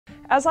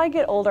As I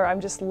get older, I'm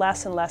just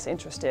less and less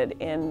interested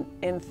in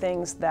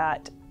things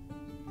that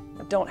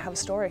don't have a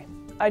story.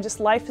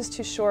 Life is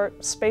too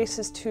short, space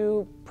is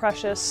too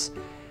precious.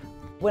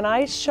 When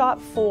I shop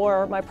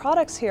for my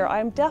products here,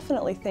 I'm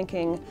definitely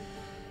thinking,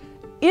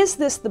 is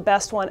this the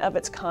best one of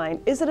its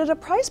kind? Is it at a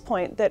price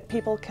point that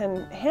people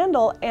can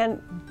handle? And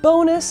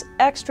bonus,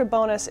 extra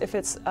bonus if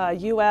it's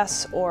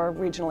US or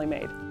regionally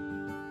made.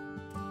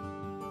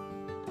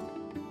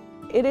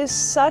 It is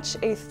such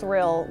a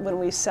thrill when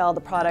we sell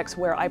the products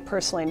where I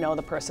personally know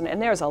the person,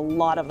 and there's a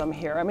lot of them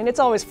here. I mean,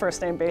 it's always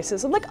first name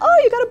basis. I'm like,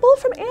 oh, you got a bowl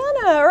from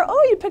Anna, or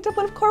oh, you picked up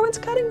one of Corwin's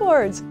cutting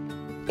boards.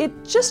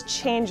 It just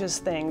changes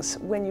things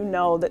when you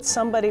know that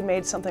somebody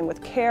made something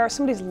with care,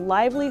 somebody's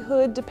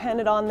livelihood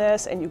depended on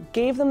this, and you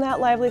gave them that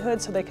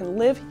livelihood so they can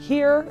live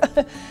here.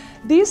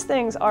 These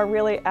things are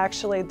really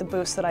actually the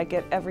boost that I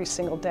get every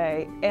single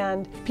day,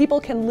 and people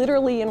can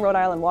literally in Rhode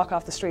Island walk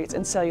off the streets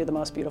and sell you the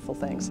most beautiful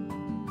things.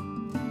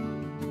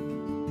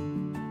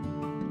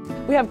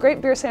 We have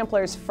great beer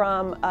samplers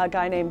from a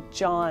guy named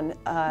John,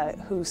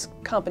 whose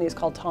company is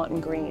called Taunton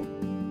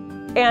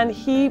Green. And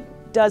he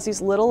does these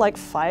little, like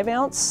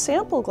 5-ounce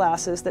sample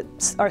glasses that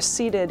are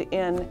seated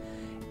in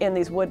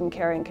these wooden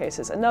carrying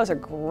cases. And those are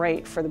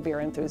great for the beer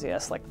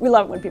enthusiasts. Like, we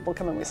love it when people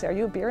come in and we say, are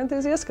you a beer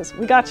enthusiast? Because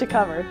we got you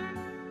covered.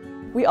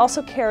 We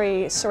also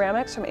carry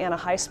ceramics from Anna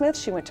Highsmith.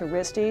 She went to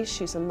RISD.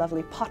 She's a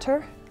lovely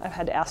potter. I've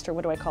had to ask her,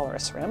 what do I call her, a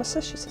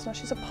ceramicist? She says, no,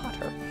 she's a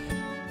potter.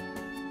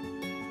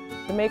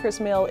 The maker's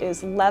mill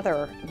is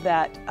leather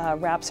that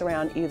wraps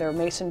around either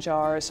mason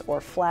jars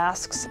or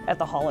flasks at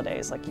the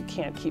holidays. Like, you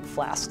can't keep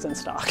flasks in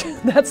stock.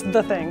 That's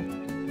the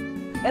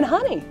thing. And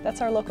honey,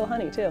 that's our local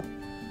honey too.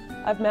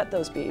 I've met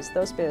those bees.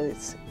 Those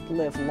bees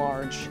live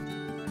large.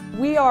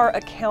 We are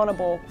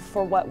accountable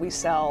for what we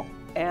sell,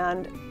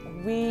 and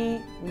we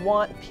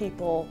want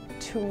people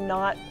to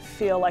not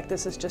feel like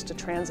this is just a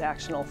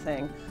transactional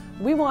thing.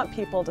 We want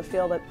people to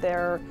feel that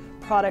their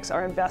products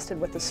are invested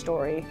with the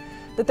story,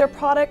 that their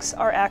products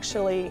are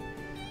actually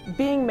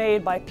being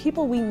made by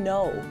people we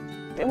know.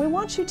 And we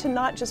want you to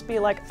not just be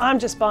like, I'm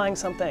just buying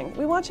something.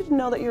 We want you to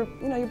know that you're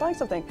buying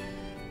something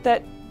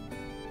that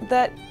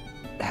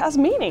has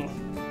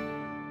meaning.